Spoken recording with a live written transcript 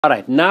All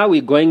right, now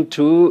we're going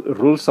to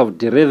rules of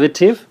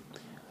derivative.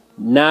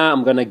 Now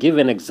I'm going to give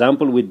an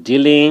example. We're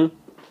dealing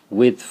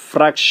with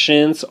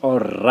fractions or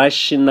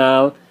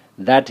rational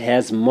that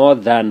has more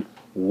than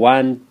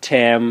one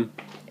term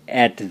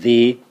at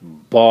the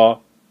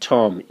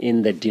bottom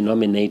in the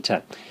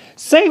denominator.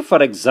 Say,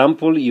 for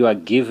example, you are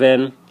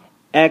given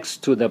x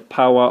to the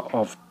power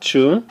of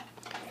 2,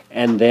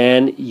 and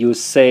then you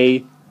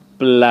say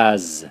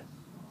plus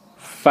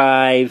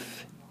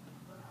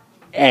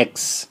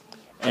 5x.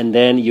 And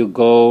then you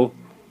go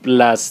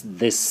plus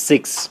the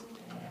 6,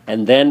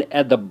 and then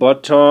at the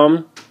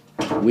bottom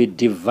we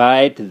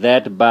divide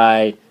that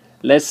by,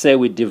 let's say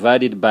we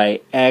divide it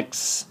by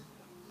x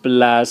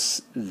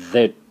plus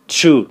the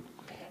 2.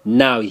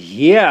 Now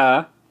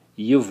here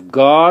you've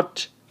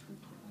got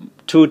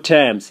two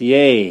terms.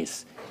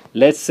 Yes,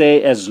 let's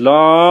say as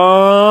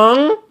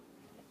long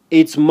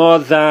it's more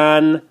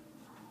than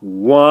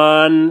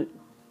one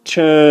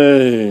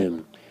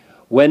term.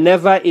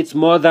 Whenever it's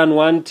more than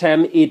one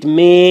term, it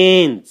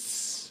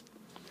means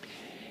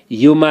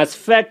you must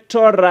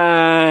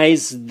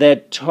factorize the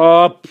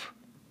top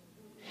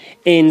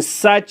in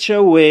such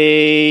a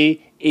way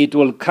it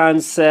will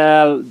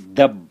cancel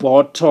the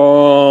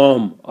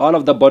bottom. All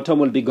of the bottom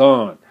will be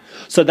gone.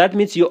 So that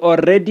means you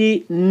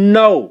already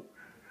know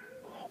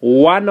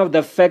one of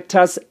the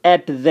factors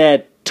at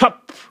the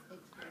top.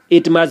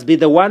 It must be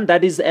the one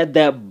that is at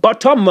the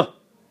bottom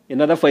in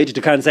order for it to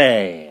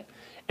cancel.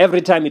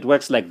 Every time it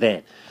works like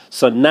that.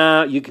 So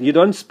now you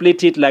don't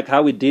split it like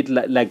how we did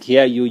like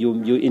here.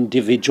 You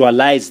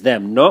individualize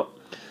them. No.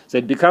 So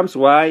it becomes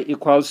y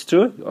equals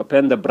to,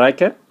 open the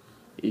bracket,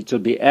 it will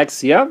be x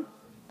here,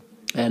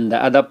 and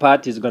the other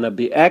part is going to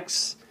be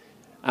x.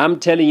 I'm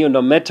telling you,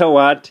 no matter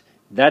what,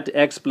 that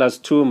x plus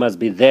 2 must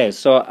be there.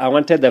 So I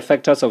wanted the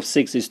factors of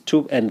 6 is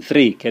 2 and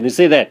 3. Can you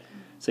see that?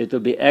 So it will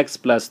be x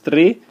plus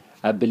 3.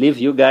 I believe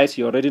you guys,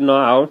 you already know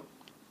how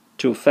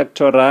to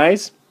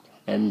factorize.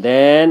 And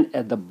then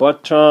at the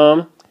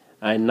bottom,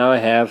 I now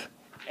have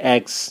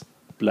x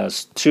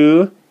plus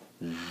 2.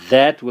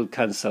 That will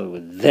cancel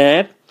with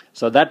that.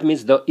 So that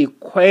means the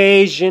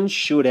equation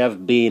should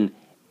have been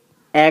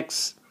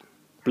x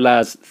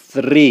plus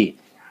 3.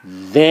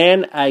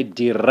 Then I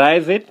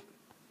derive it,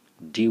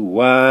 dy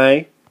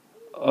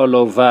all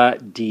over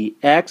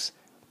dx,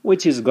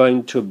 which is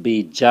going to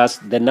be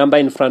just, the number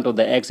in front of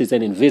the x is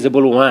an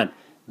invisible 1.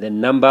 The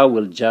number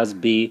will just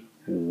be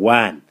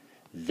 1.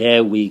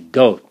 There we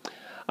go.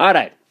 All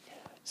right,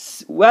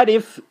 what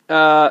if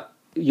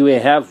you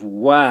have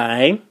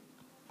y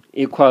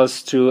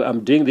equals to,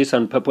 I'm doing this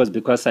on purpose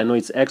because I know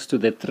it's x to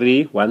the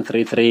 3,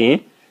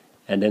 133,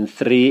 and then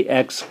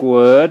 3x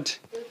squared,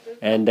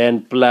 and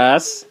then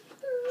plus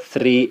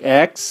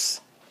 3x,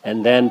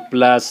 and then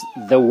plus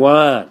the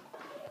 1,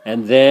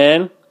 and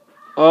then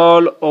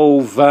all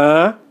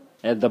over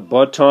at the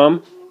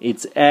bottom,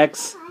 it's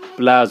x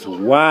plus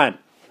 1.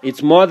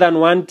 It's more than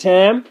one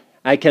term.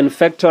 I can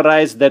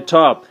factorize the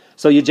top.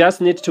 So you just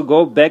need to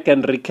go back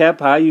and recap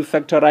how you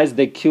factorize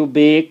the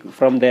cubic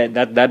from the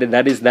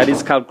that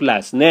is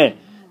calculus. Ne?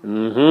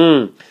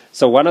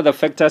 So one of the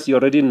factors you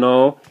already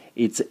know,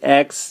 it's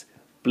x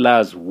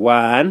plus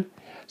 1.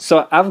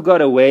 So I've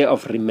got a way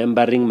of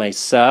remembering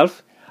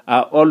myself.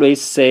 I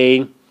always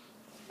say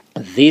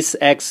this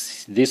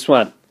x, this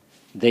one,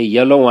 the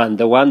yellow one,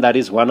 the one that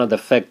is one of the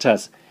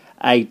factors.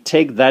 I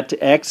take that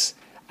x,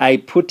 I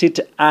put it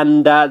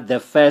under the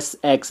first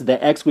x,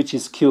 the x which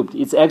is cubed.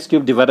 It's x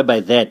cubed divided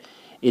by that.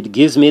 It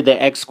gives me the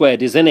x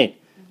squared, isn't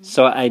it?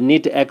 So I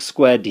need x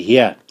squared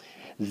here.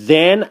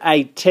 Then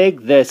I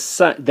take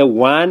the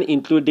 1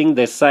 including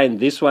the sign,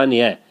 this one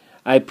here.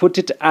 I put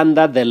it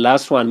under the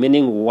last one,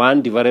 meaning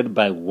 1 divided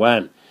by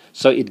 1.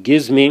 So it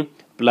gives me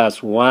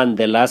plus 1,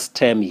 the last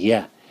term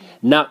here.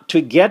 Now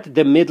to get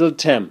the middle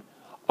term,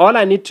 all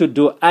I need to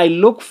do, I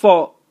look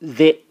for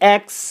the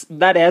x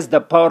that has the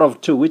power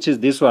of 2, which is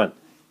this one.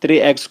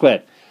 3x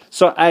squared.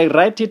 So I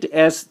write it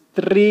as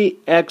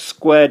 3x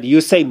squared. You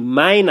say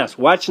minus.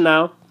 Watch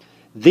now.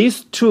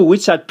 These two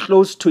which are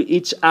close to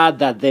each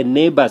other, the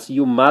neighbors,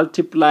 you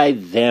multiply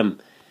them.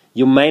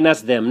 You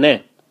minus them,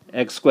 ne?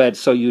 X squared.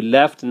 So you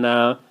left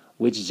now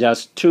with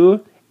just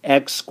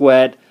 2x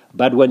squared.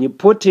 But when you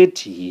put it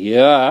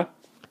here,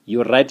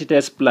 you write it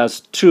as plus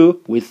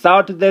 2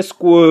 without the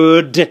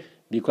squared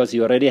because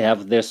you already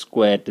have the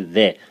squared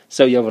there.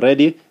 So you've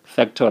already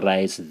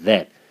factorized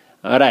that.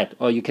 All right,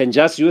 or you can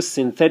just use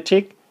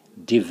synthetic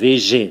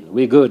division.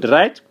 We good,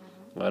 right?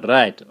 All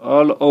right,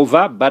 all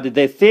over. But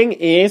the thing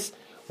is,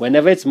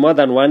 whenever it's more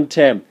than one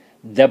term,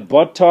 the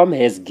bottom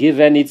has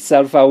given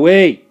itself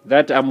away.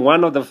 That I'm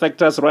one of the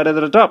factors right at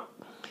the top.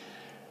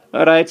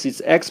 All right, so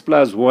it's x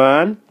plus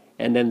 1,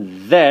 and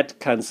then that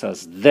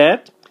cancels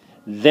that.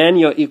 Then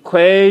your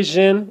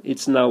equation,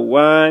 it's now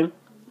y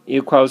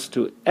equals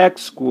to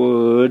x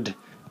squared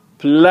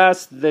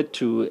plus the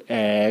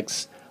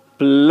 2x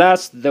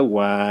plus the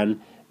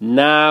 1.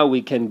 Now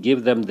we can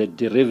give them the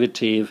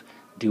derivative,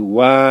 dy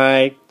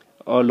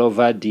all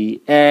over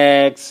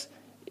dx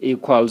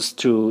equals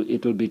to,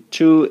 it will be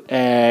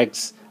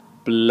 2x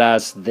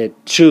plus the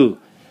 2.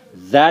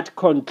 That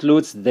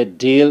concludes the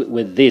deal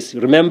with this.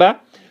 Remember?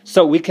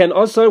 So we can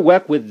also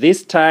work with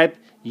this type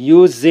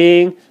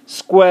using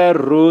square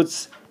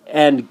roots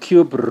and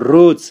cube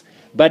roots.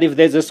 But if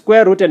there's a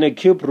square root and a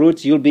cube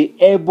root, you'll be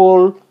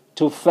able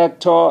to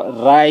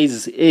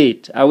factorize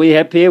it. Are we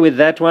happy with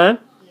that one?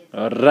 Yes.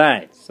 All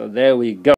right. So there we go.